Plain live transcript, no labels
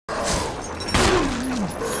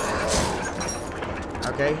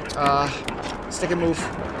Okay, stick and move.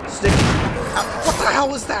 Stick. Ow, what the hell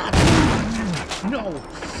was that? No.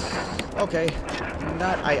 Okay.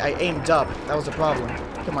 I aimed up. That was the problem.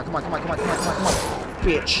 Come on, come on, come on, come on, come on, come on, come on.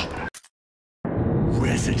 Bitch.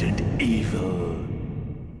 Resident Evil.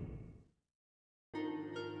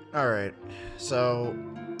 Alright, so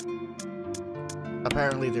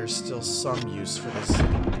apparently there's still some use for this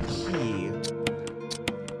key.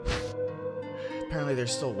 Apparently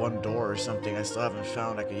there's still one door or something I still haven't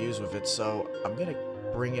found I could use with it, so I'm gonna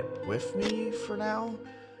bring it with me for now.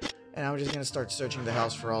 And I'm just gonna start searching the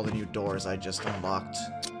house for all the new doors I just unlocked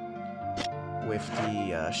with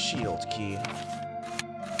the shield key.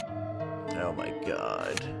 Oh my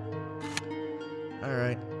god.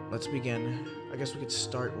 Alright, let's begin. I guess we could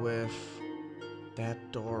start with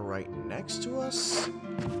that door right next to us.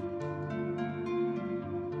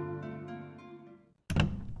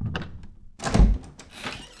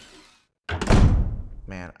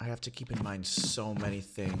 Man, I have to keep in mind so many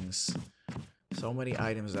things. So many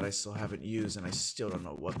items that I still haven't used, and I still don't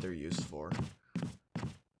know what they're used for.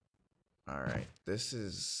 Alright,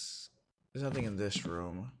 there's nothing in this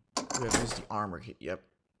room. We have used the armor key. Yep,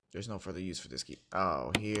 there's no further use for this key.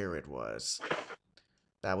 Oh, here it was.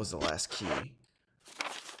 That was the last key.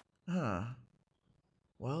 Huh.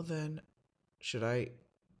 Well then, should I...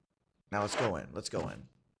 Now let's go in. Let's go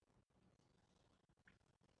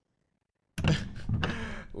in.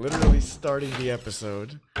 Literally starting the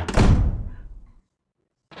episode.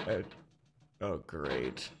 Oh,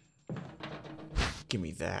 great. Give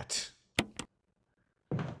me that.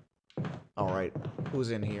 Alright,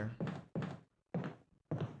 who's in here?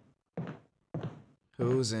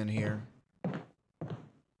 Who's in here?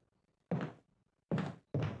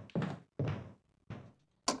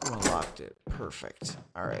 You unlocked it. Perfect.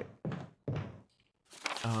 Alright.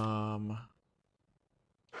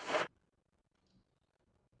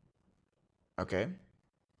 Okay.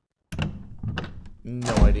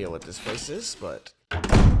 No idea what this place is, but...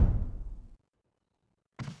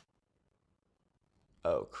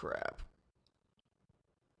 Oh, crap.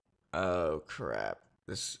 Oh, crap.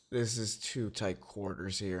 This is too tight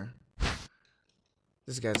quarters here.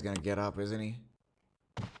 This guy's gonna get up, isn't he?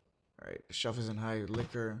 Alright, the shelf is in high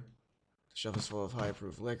liquor. The shelf is full of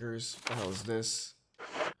high-proof liquors. What the hell is this?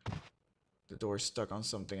 The door's stuck on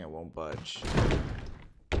something, it won't budge.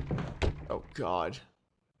 Oh, God.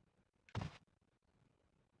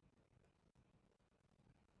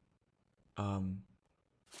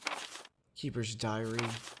 Keeper's diary.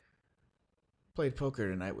 Played poker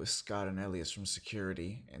tonight with Scott and Elias from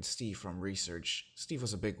security, and Steve from research. Steve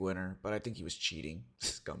was a big winner, but I think he was cheating.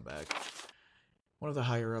 Scumbag. One of the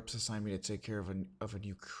higher-ups assigned me to take care of a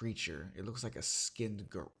new creature. It looks like a skinned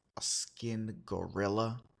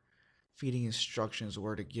gorilla. Feeding instructions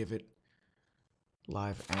were to give it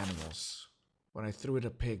live animals. When I threw it a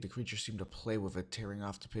pig, the creature seemed to play with it, tearing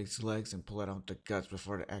off the pig's legs and pull out the guts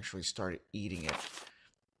before it actually started eating it.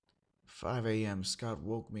 5 a.m. Scott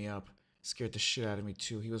woke me up. Scared the shit out of me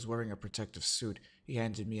too. He was wearing a protective suit. He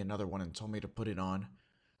handed me another one and told me to put it on.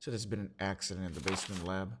 So there's been an accident in the basement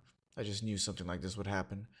lab. I just knew something like this would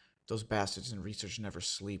happen. Those bastards in research never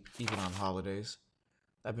sleep, even on holidays.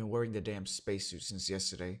 I've been wearing the damn spacesuit since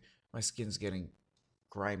yesterday. My skin's getting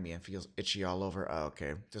grimy and feels itchy all over. Oh,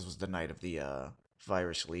 okay. This was the night of the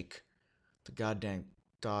virus leak. The goddamn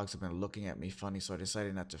dogs have been looking at me funny, so I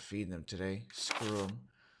decided not to feed them today. Screw them.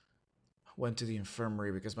 Went to the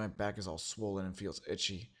infirmary because my back is all swollen and feels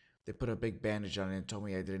itchy. They put a big bandage on it and told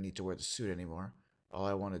me I didn't need to wear the suit anymore. All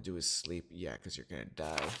I want to do is sleep. Yeah, because you're going to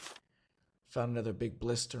die. Found another big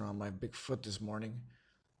blister on my big foot this morning.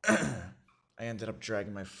 I ended up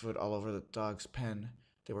dragging my foot all over the dog's pen.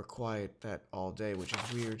 They were quiet that all day, which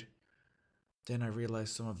is weird. Then I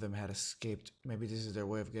realized some of them had escaped. Maybe this is their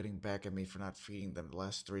way of getting back at me for not feeding them the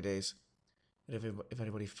last 3 days. And if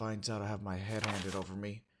anybody finds out, I'll have my head handed over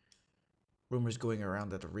me. Rumors going around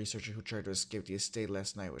that the researcher who tried to escape the estate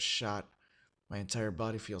last night was shot. My entire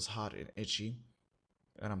body feels hot and itchy,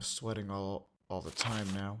 and I'm sweating all the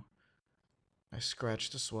time now. I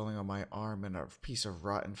scratched the swelling on my arm and a piece of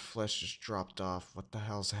rotten flesh just dropped off. What the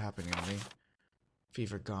hell's happening to me?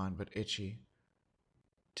 Fever gone, but itchy.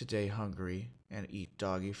 Today hungry and eat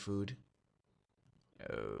doggy food.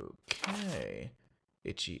 Okay.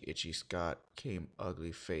 Itchy Scott came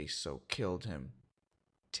ugly face, so killed him.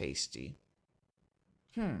 Tasty.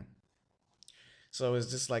 So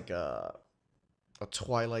is this like a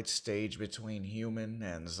twilight stage between human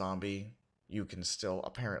and zombie? You can still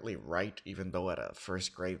apparently write, even though at a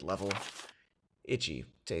first grade level. Itchy,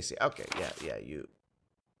 tasty. Okay, yeah, you...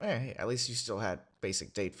 Hey, at least you still had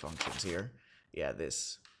basic date functions here. Yeah,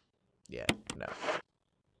 this... Yeah, no.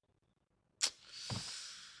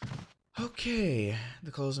 Okay,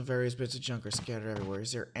 the clothes and various bits of junk are scattered everywhere.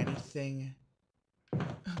 Is there anything?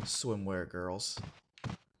 Swimwear, girls.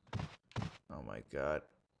 Oh my god.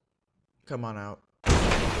 Come on out.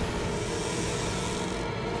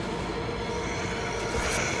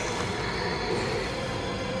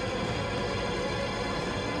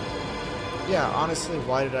 Yeah, honestly,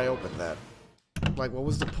 why did I open that? Like, what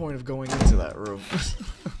was the point of going into that room?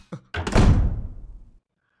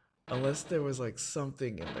 Unless there was, like,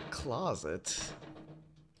 something in the closet.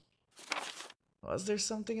 Was there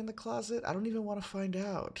something in the closet? I don't even want to find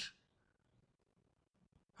out.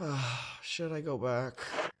 Should I go back?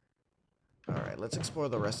 Alright, let's explore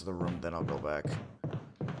the rest of the room, then I'll go back.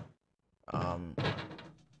 The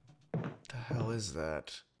hell is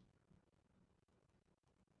that?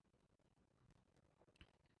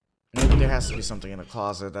 Maybe there has to be something in the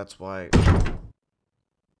closet, that's why.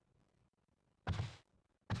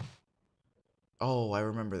 Oh, I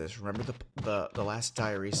remember this. Remember the last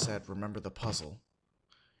diary said, remember the puzzle.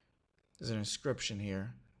 There's an inscription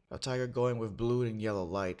here. A tiger going with blue and yellow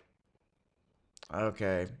light.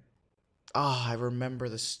 Okay. Ah, I remember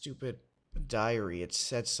the stupid diary. It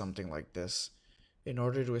said something like this. In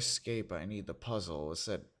order to escape, I need the puzzle. It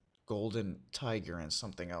said golden tiger and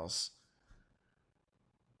something else.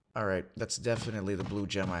 Alright, that's definitely the blue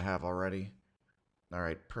gem I have already.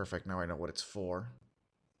 Alright, perfect. Now I know what it's for.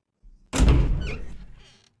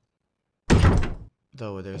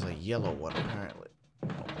 Though there's a yellow one apparently.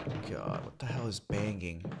 Oh my god, what the hell is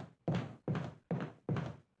banging?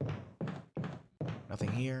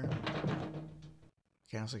 Nothing here.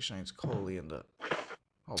 Candlestick shines coldly in the...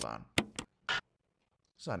 Hold on.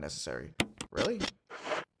 It's not necessary. Really?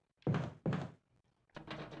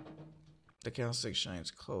 The candlestick shines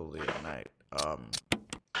coldly at night.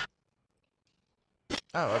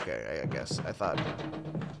 Oh, okay, I guess. I thought...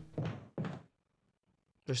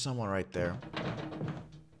 There's someone right there.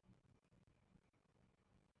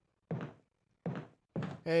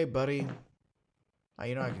 Hey, buddy.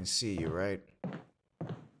 You know I can see you, right?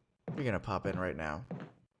 You're gonna pop in right now.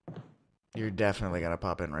 You're definitely gonna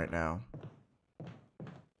pop in right now.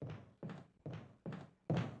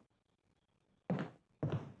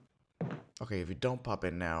 Okay, if you don't pop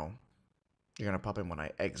in now, you're gonna pop in when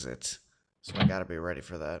I exit. So I gotta be ready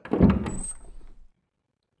for that.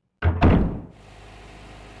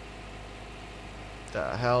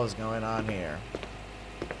 The hell is going on here?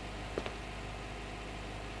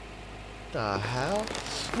 The hell?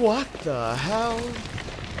 What the hell?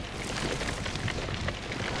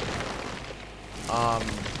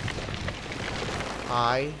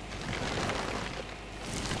 Hi.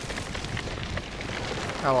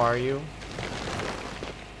 How are you?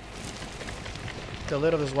 The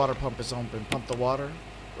lid of this water pump is open. Pump the water.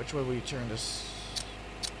 Which way will you turn this?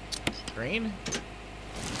 Green?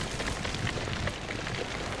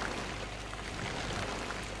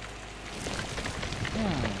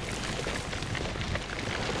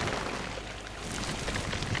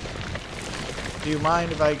 Do you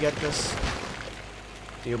mind if I get this?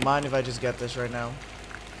 Do you mind if I just get this right now?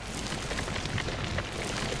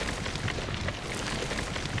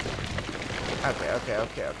 Okay.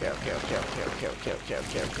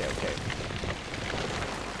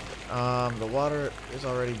 The water is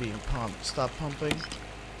already being pumped. Stop pumping.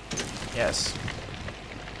 Yes.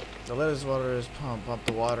 The lettuce water is pumped. Pump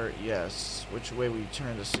the water. Yes. Which way will you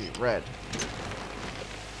turn to see? Red.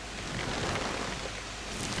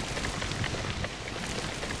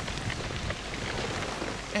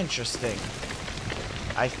 Interesting.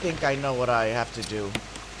 I think I know what I have to do.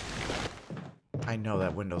 I know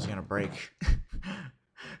that window's gonna break.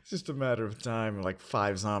 It's just a matter of time. Like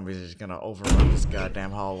 5 zombies are just gonna overrun this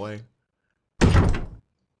goddamn hallway.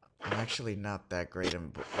 I'm actually not that great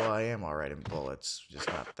in... Well, I am alright in bullets. Just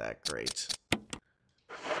not that great.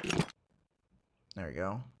 There we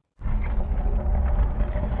go.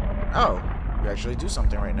 Oh! You actually do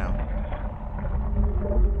something right now.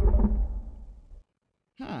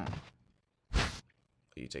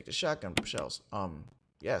 You take the shotgun shells.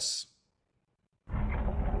 Yes.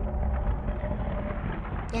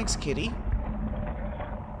 Thanks, kitty.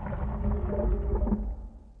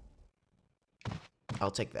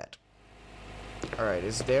 I'll take that. Alright,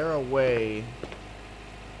 is there a way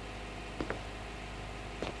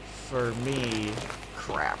for me...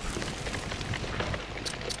 Crap.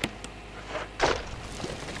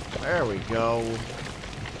 There we go.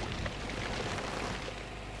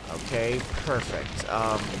 Okay, perfect.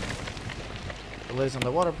 The lid's on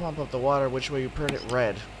the water pump, up the water. Which way you turn it?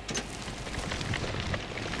 Red.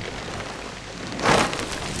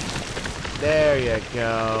 There you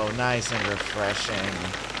go. Nice and refreshing.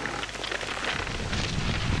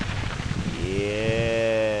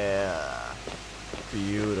 Yeah.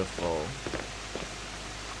 Beautiful.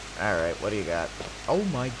 Alright, what do you got? Oh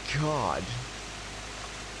my god.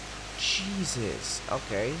 Jesus.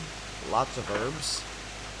 Okay. Lots of herbs.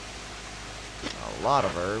 A lot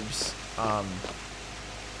of herbs.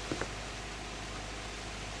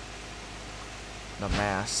 The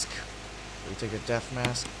mask. Will you take a death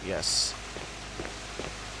mask? Yes.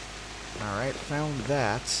 Alright, found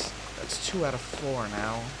that. That's 2 out of 4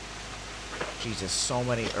 now. Jesus, so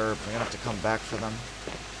many herbs. I'm gonna have to come back for them.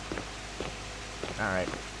 Alright.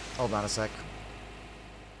 Hold on a sec.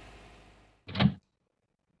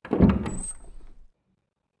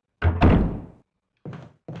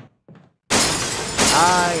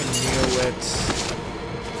 I knew it.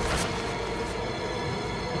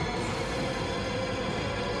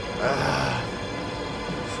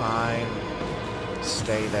 Fine.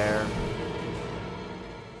 Stay there.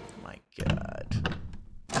 My god.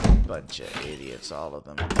 Bunch of idiots, all of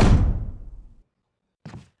them.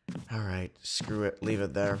 Alright, screw it. Leave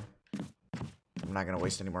it there. I'm not gonna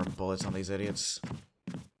waste any more bullets on these idiots.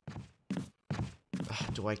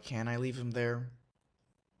 Can I leave him there?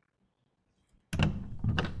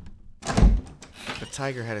 The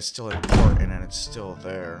tiger head is still important and it's still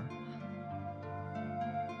there.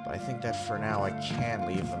 But I think that for now I can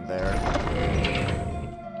leave them there.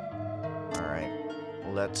 Alright.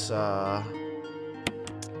 Let's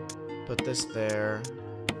put this there.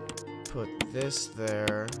 Put this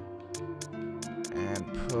there. And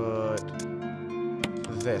put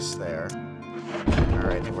this there.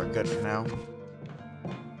 Alright, I think we're good for now.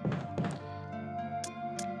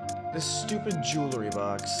 This stupid jewelry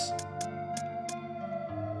box.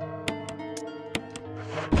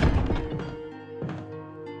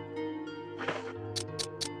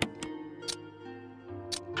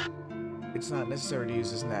 It's not necessary to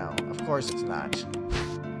use this now. Of course it's not.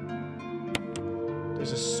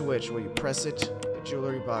 There's a switch where you press it, the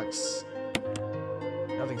jewelry box.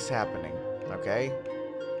 Nothing's happening, okay?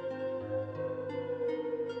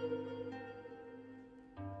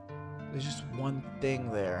 There's just one thing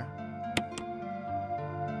there.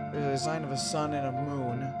 There's a design of a sun and a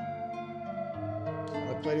moon.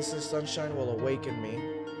 The place of sunshine will awaken me.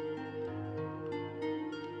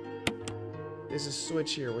 There's a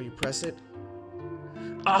switch here. Will you press it?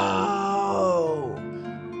 Oh!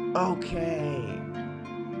 Okay.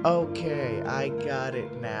 Okay, I got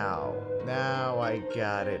it now. Now I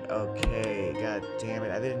got it. Okay, god damn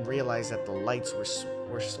it. I didn't realize that the lights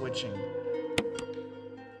were switching.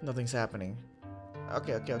 Nothing's happening.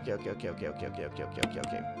 Okay.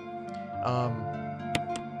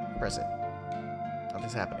 Press it.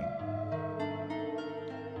 Nothing's happening.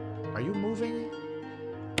 Are you moving?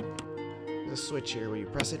 There's a switch here. Will you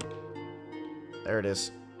press it? There it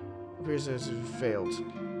is. Appears as if it failed.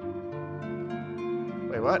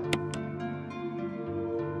 Wait, what?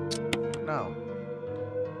 No.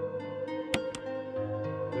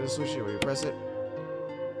 There's a switch here. Will you press it?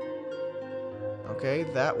 Okay,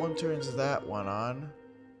 that one turns that one on.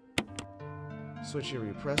 Switch here,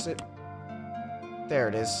 you press it. There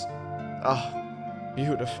it is. Oh,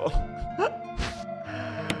 beautiful.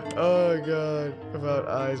 Oh god, about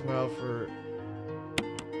eyes, mouth, or...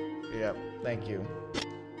 Yep, thank you.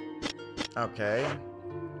 Okay.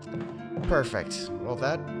 Perfect. Well,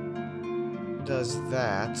 that does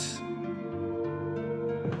that.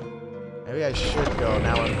 Maybe I should go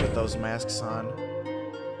now and put those masks on.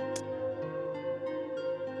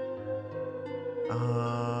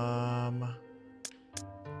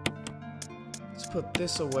 Let's put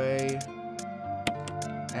this away.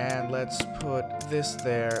 And let's put this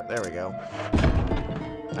there. There we go.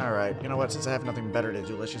 Alright, you know what? Since I have nothing better to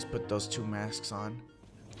do, let's just put those 2 masks on.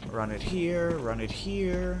 Run it here,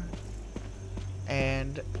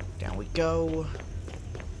 and down we go.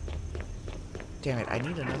 Damn it, I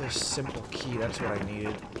need another simple key. That's what I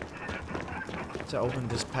needed. To open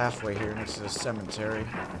this pathway here next to the cemetery.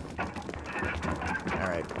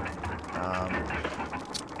 Alright.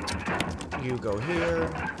 You go here.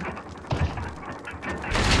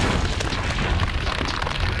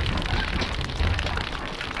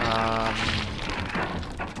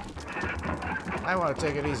 I want to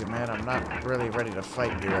take it easy, man. I'm not really ready to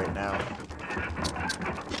fight you right now.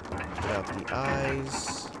 Get out the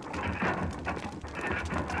eyes.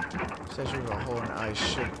 Says where the hole in the eyes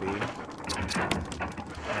should be.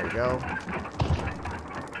 There we go.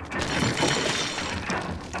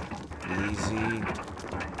 Easy.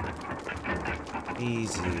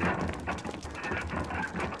 Easy.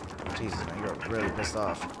 Jesus, man, you're really pissed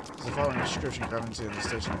off. There's the following description carved into the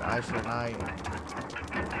station: an eye for an eye,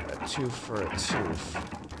 a tooth for a tooth.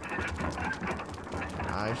 An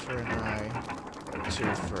eye for an eye, a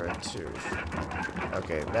tooth for a tooth.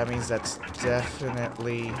 Okay, that means that's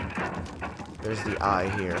definitely... There's the eye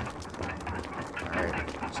here.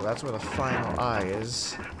 Alright, so that's where the final eye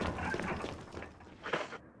is.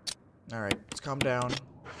 Alright, let's calm down.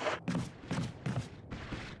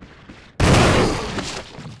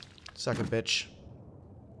 Suck it, bitch.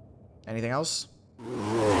 Anything else?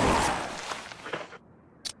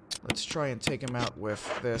 Let's try and take him out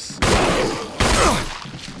with this.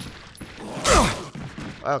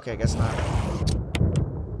 Okay, guess not.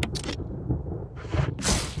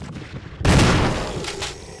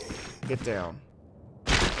 Get down.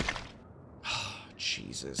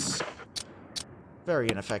 Jesus. Very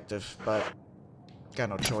ineffective, but got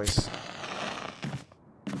no choice.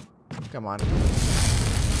 Come on.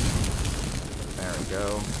 There we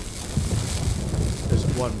go. There's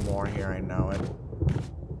one more here, I know it.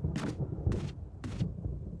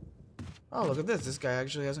 Oh, look at this. This guy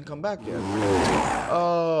actually hasn't come back yet.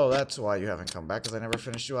 Oh, that's why you haven't come back, because I never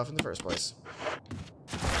finished you off in the first place.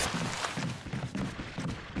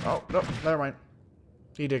 Oh, no, never mind.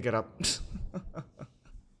 He did get up.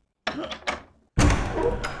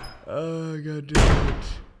 Oh, god damn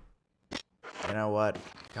it. You know what?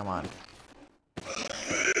 Come on.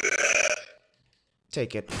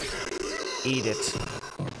 Take it. Eat it.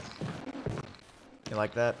 You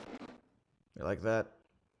like that? You like that?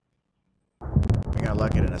 You're gonna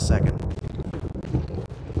like it in a second.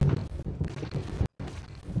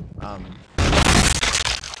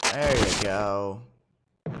 There you go.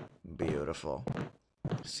 Beautiful.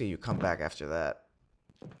 See you come back after that.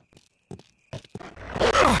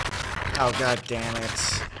 Oh, god damn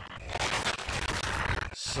it.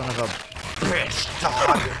 Son of a bitch,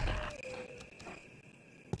 dog.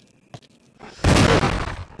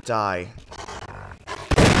 Die.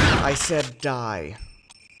 I said die.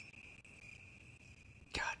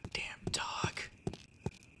 Goddamn dog.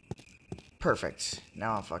 Perfect.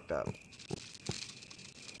 Now I'm fucked up.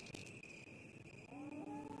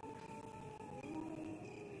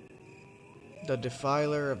 The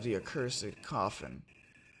defiler of the accursed coffin.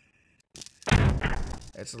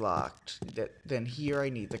 It's locked. Then here I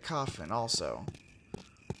need the coffin also.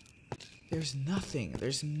 There's nothing.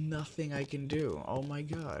 There's nothing I can do. Oh my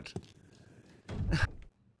god.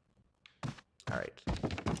 Alright.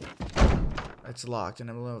 It's locked in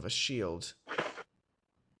the middle of a shield.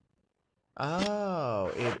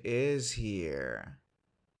 Oh, it is here.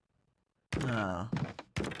 Huh.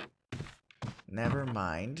 Never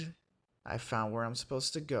mind. I found where I'm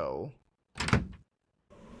supposed to go.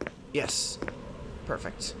 Yes.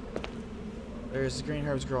 Perfect. There's green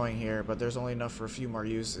herbs growing here, but there's only enough for a few more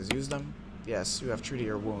uses. Use them? Yes, you have treated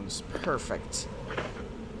your wounds. Perfect.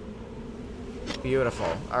 Beautiful.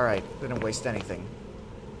 Alright, didn't waste anything.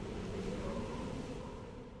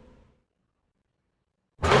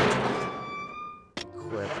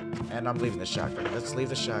 Equip. And I'm leaving the shotgun. Let's leave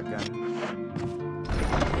the shotgun.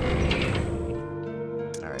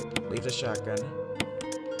 Alright, leave the shotgun.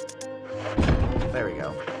 There we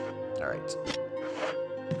go. Alright.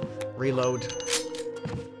 Reload.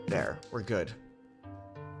 There, we're good.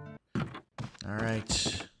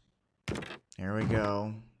 Alright. Here we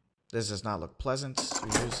go. This does not look pleasant. We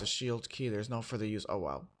use the shield key. There's no further use. Oh,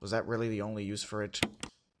 wow. Was that really the only use for it?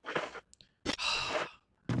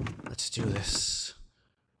 Let's do this.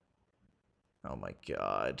 Oh my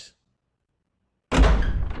god.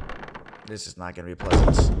 This is not going to be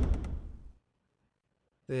pleasant.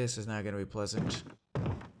 This is not going to be pleasant.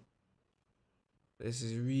 This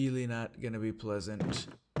is really not going to be pleasant.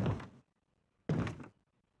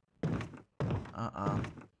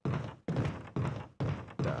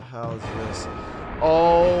 The hell is this?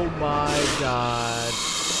 Oh my god.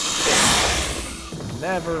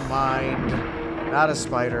 Never mind. Not a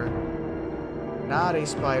spider. Not a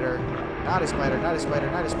spider. Not a spider. Not a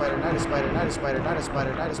spider. Not a spider. Not a spider. Not a spider. Not a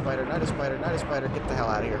spider. Not a spider. Not a spider. Not a spider. Get the hell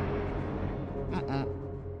out of here.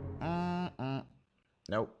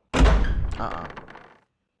 Nope.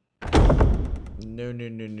 No, no,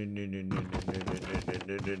 no, no, no, no, no, no, no,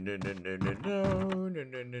 no, no,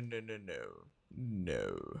 no, no, no, no, no.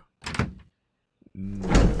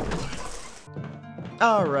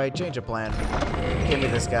 Alright, change of plan. Give me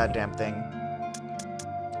this goddamn thing.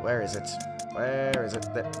 Where is it? Where is it?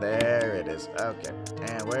 There it is. Okay.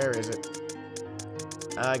 And where is it?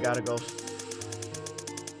 I gotta go.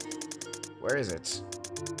 Where is it?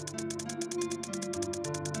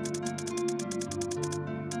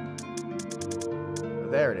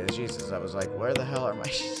 There it is. Jesus, I was like, where the hell are my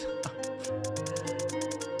stuff?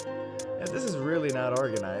 Yeah, this is really not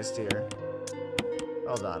organized here.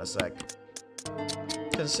 Hold on a sec.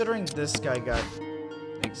 Considering this guy got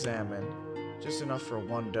Examine. Just enough for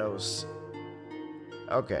one dose.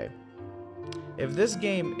 Okay. If this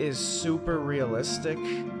game is super realistic...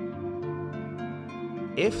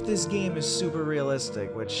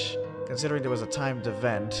 which, considering there was a timed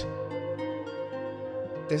event...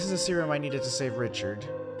 This is a serum I needed to save Richard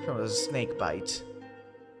from a snake bite.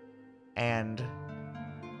 And...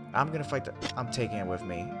 I'm gonna fight the... I'm taking it with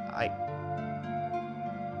me.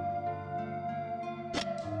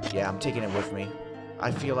 Yeah, I'm taking it with me.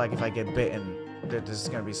 I feel like if I get bitten, there's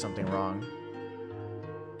gonna be something wrong.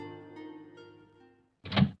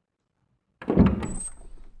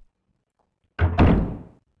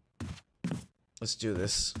 Let's do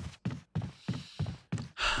this.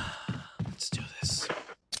 Let's do this.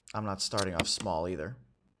 I'm not starting off small either.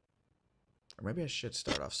 Or maybe I should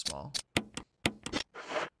start off small.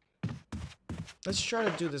 Let's try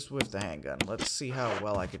to do this with the handgun. Let's see how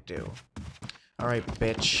well I could do. Alright,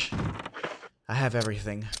 bitch. I have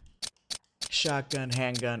everything. Shotgun,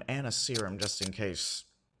 handgun, and a serum just in case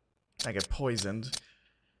I get poisoned.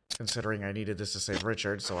 Considering I needed this to save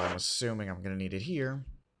Richard, so I'm assuming I'm gonna need it here.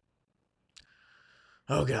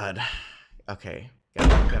 Oh god. Okay.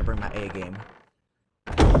 Gotta bring my A game.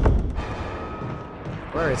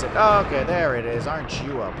 Where is it? Oh, okay, there it is. Aren't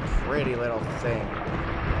you a pretty little thing?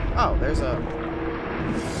 Oh, there's a...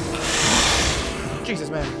 Jesus,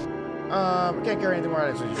 man. Can't carry anything more out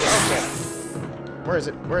of it. Okay. Where is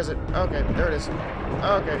it? Where is it? Okay, there it is.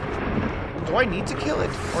 Okay. Do I need to kill it?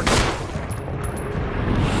 Or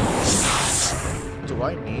do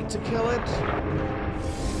I need to kill it?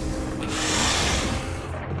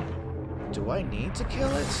 Do I need to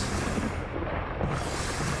kill it?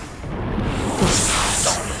 Oh,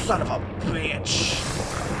 son of a bitch.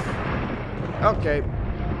 Okay.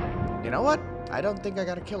 You know what? I don't think I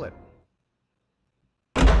gotta kill it.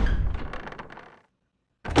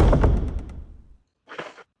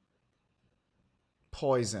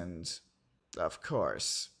 Poisoned. Of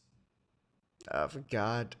course. Of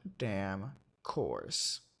goddamn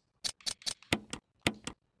course.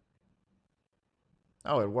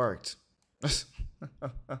 Oh, it worked.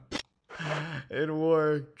 It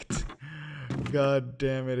worked. God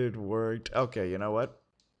damn it, it worked. Okay, you know what?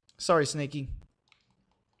 Sorry, Snaky.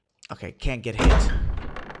 Okay, can't get hit.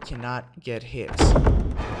 Cannot get hit.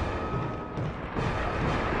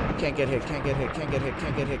 Can't get hit, can't get hit, can't get hit,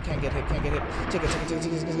 can't get hit, can't get hit, can't get hit. Take it, take it,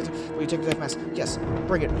 take it, take it, take it. Will you take the death mask? Yes,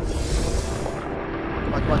 bring it.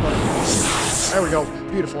 Come on, come on, come on. There we go.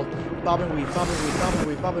 Beautiful. Bob and weave, bob and weave, bob and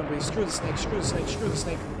weave, bob and weave. Screw the snake, screw the snake, screw the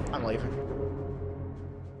snake. I'm leaving.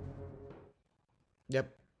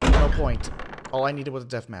 Yep. No point. All I needed was a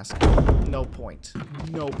death mask. No point.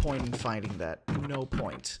 No point in finding that. No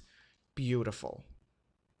point. Beautiful.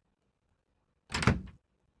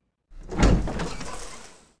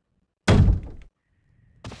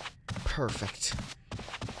 Perfect.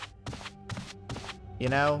 You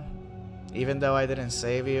know, even though I didn't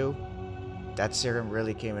save you, that serum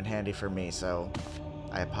really came in handy for me, so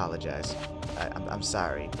I apologize. I'm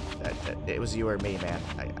sorry. It was you or me, man.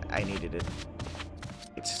 I needed it.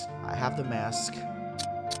 I have the mask.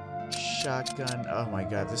 Shotgun. Oh my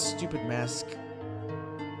god, this stupid mask.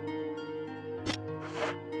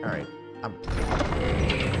 Alright.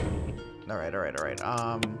 Alright.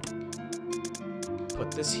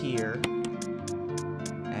 Put this here.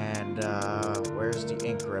 And, where's the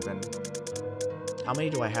ink ribbon? How many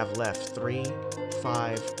do I have left? 3,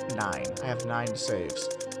 5, 9. I have 9 saves.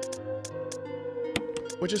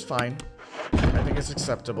 Which is fine. I think it's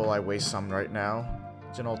acceptable. I waste some right now.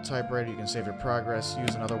 It's an old typewriter. You can save your progress.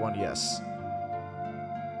 Use another one. Yes.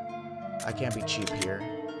 I can't be cheap here.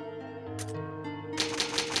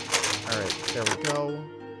 Alright, there we go.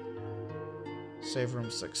 Save room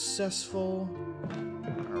successful.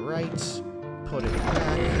 Alright. Put it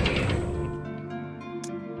back.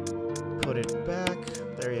 Put it back.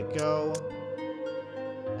 There you go.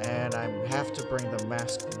 And I have to bring the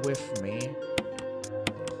mask with me.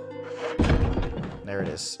 There it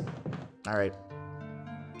is. Alright.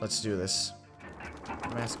 Let's do this.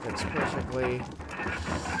 Mask fits perfectly.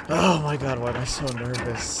 Oh my god, why am I so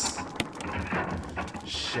nervous?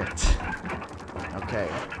 Shit. Okay.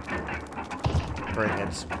 Bring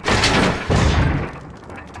it.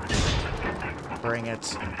 Bring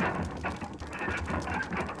it.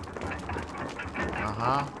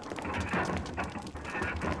 Uh-huh.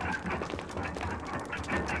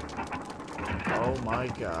 Oh my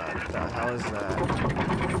god, what the hell is that?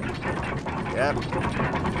 Yep.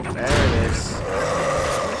 There it is.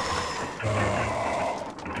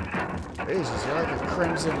 Jesus, you're like a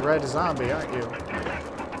crimson red zombie, aren't you?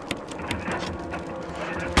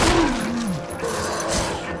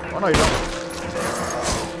 Oh no, you don't.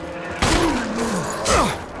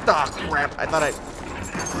 crap. I thought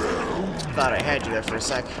I had you there for a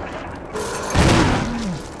sec.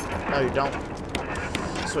 No, you don't.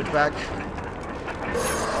 Switch back.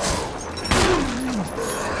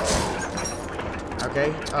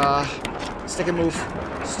 Okay, stick and move.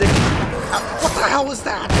 Stick. What the hell was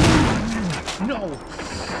that? No.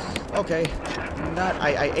 Okay.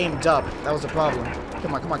 I aimed up. That was the problem.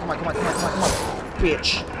 Come on.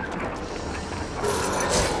 Bitch.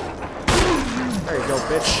 There you go,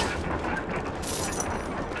 bitch.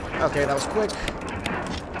 Okay, that was quick.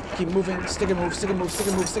 Keep moving. Stick and move. Suck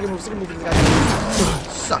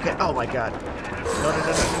it. Oh my god.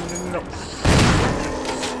 No.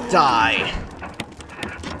 Die.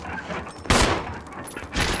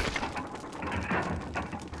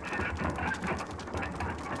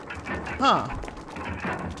 Huh.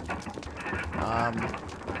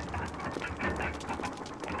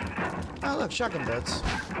 Oh, look, shotgun bullets. Do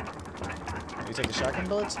you take the shotgun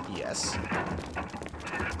bullets? Yes.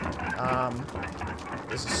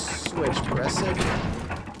 There's a switch. Press it.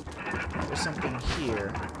 There's something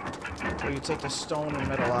here. Where you take the stone and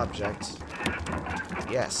metal object.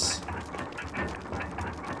 Yes.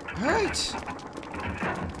 Alright.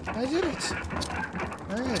 I did it.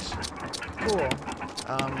 Alright. Cool.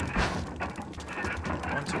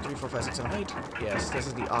 1, 2, 3, 4, 5, 6, 7, 8. Yes, this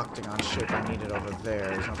is the octagon shape I needed over there.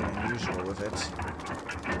 There's nothing unusual with it.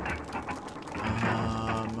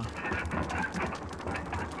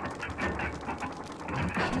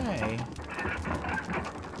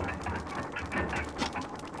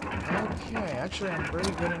 Okay, actually I'm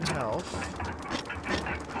pretty good in health.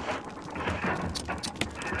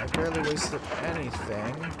 I barely wasted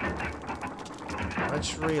anything.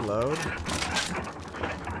 Let's reload.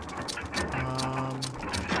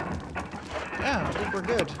 Yeah, I think we're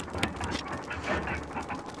good.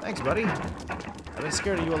 Thanks, buddy. I've been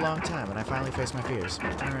scared of you a long time, and I finally faced my fears.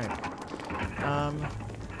 Alright.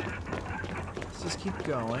 Let's just keep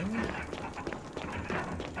going.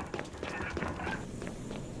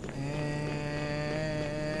 And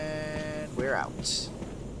we're out.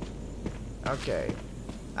 Okay.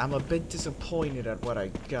 I'm a bit disappointed at what I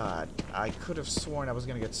got. I could have sworn I was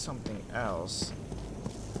gonna get something else.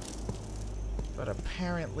 But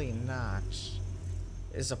apparently not.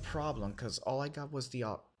 Is a problem, because all I got was the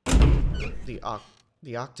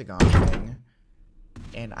octagon thing.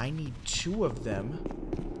 And I need 2 of them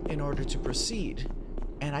in order to proceed.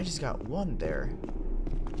 And I just got 1 there.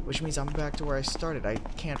 Which means I'm back to where I started. I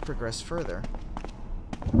can't progress further.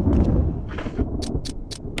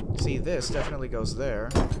 See, this definitely goes there.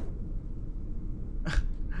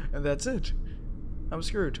 And that's it. I'm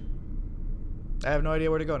screwed. I have no idea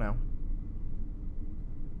where to go now.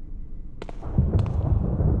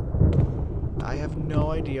 I have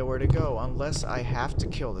no idea where to go unless I have to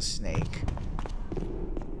kill the snake.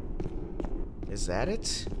 Is that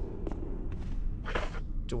it?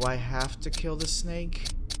 Do I have to kill the snake?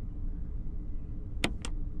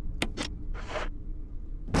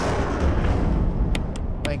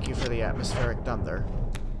 Thank you for the atmospheric thunder.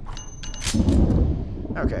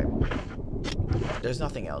 Okay. There's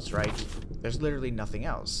nothing else, right? There's literally nothing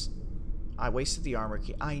else. I wasted the armor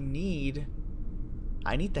key. I need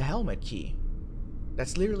the helmet key.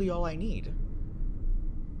 That's literally all I need.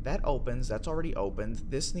 That opens. That's already opened.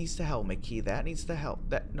 This needs the helmet key. That needs the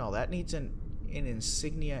that needs an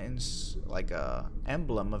insignia, like a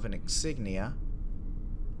emblem of an insignia.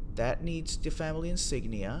 That needs the family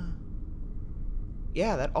insignia.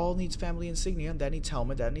 Yeah, that all needs family insignia. That needs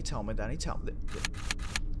helmet. That needs helmet. That needs helmet.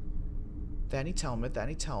 That needs helmet. That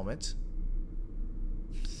needs helmet.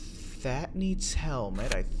 That needs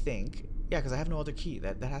helmet, I think. Yeah, because I have no other key.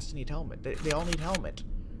 That has to need helmet. They all need helmet.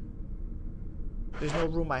 There's no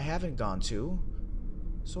room I haven't gone to,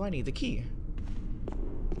 so I need the key.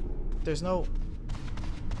 There's no...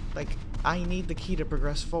 Like, I need the key to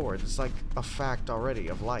progress forward. It's like a fact already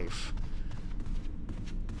of life.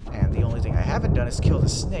 And the only thing I haven't done is kill the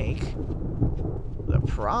snake. The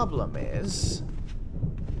problem is...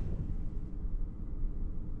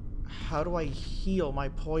 How do I heal my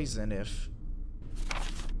poison if...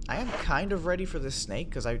 I am kind of ready for the snake,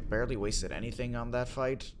 because I barely wasted anything on that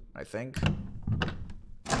fight, I think.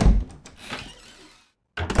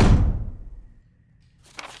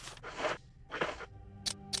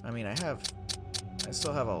 I mean, I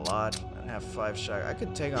still have a lot. I have 5 shot. I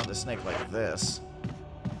could take on the snake like this.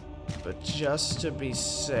 But just to be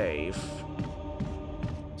safe,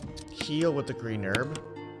 heal with the green herb.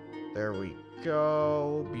 There we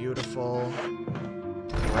go. Beautiful.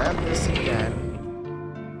 Grab this again.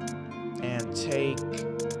 And take...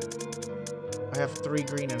 I have 3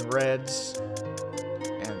 green and reds.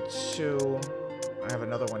 And 2. I I have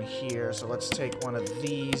another one here, so let's take one of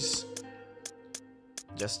these.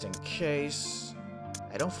 Just in case.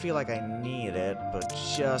 I don't feel like I need it, but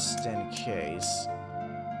just in case.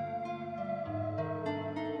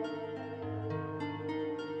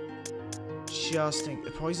 Just in...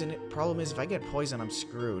 Poison... Problem is, if I get poison, I'm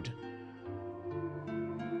screwed.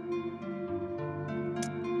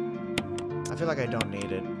 I feel like I don't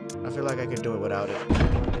need it. I feel like I could do it without it.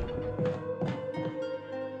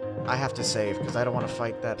 I have to save, because I don't want to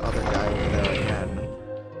fight that other guy over there again.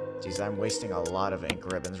 Jeez, I'm wasting a lot of ink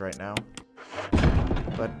ribbons right now.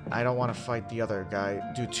 But I don't want to fight the other guy,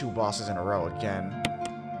 do 2 bosses in a row again.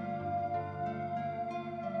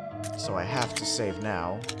 So I have to save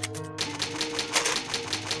now.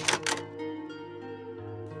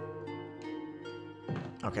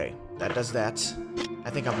 Okay, that does that. I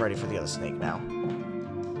think I'm ready for the other snake now.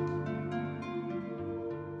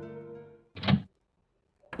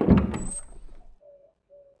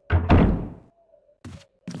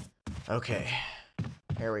 Okay,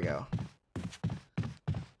 here we go.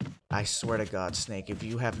 I swear to God, Snake, if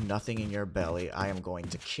you have nothing in your belly, I am going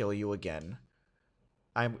to kill you again.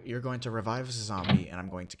 You're going to revive as a zombie, and I'm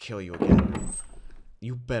going to kill you again.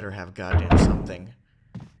 You better have goddamn something.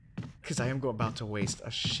 Because I am about to waste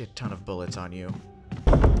a shit ton of bullets on you.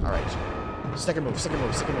 Alright. Second move, second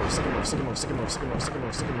move, second move, second move, second move, second move, second move, second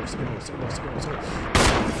move, second move, second move, second move, second move, second move.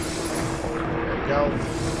 There we go.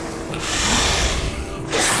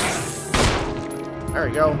 There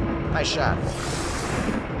we go. Nice shot.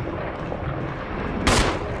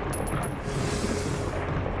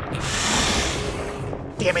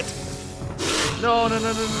 Damn it! No, no, no,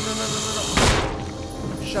 no, no, no, no, no,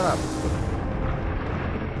 no. Shut up.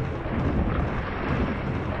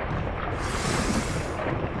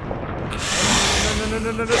 No, no,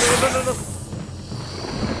 no, no, no, no, no, no.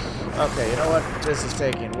 Okay, you know what? This is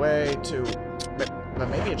taking way too... But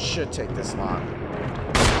maybe it should take this long.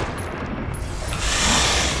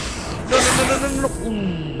 No, no, no, no, no, no.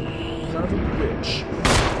 Son of a bitch.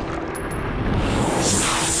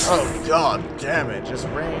 Oh, god damn it. Just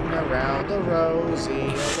ring around the rosy. I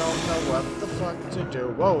don't know what the fuck to do.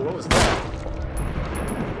 Whoa, what was that?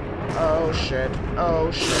 Oh, shit.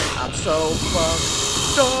 Oh, shit. I'm so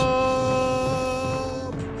fucked up.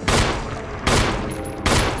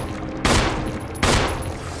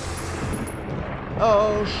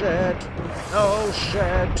 Oh, shit. Oh,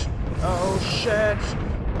 shit. Oh, shit.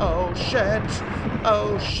 Oh, shit.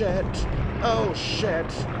 Oh, shit. Oh,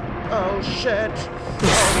 shit. Oh, shit.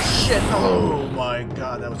 Oh, shit. Oh, my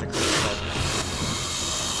God. That was a critical.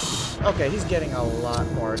 Okay, he's getting a lot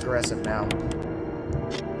more aggressive now.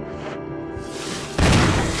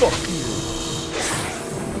 Fuck you.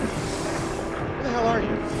 Where the hell are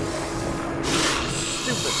you?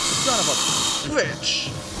 Stupid son of a bitch.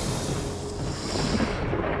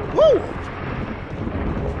 Woo!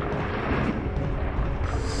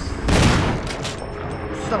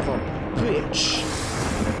 Son of a bitch.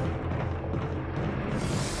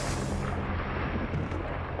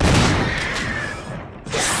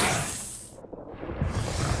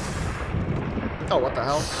 Oh, what the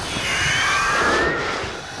hell?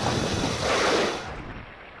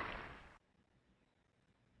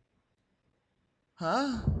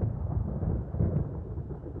 Huh?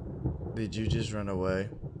 Did you just run away?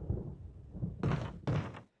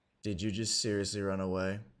 Did you just seriously run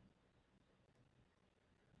away?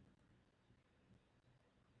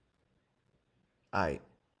 I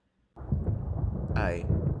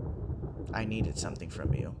needed something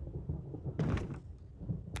from you.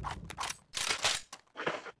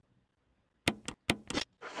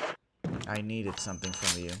 I needed something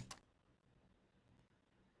from you.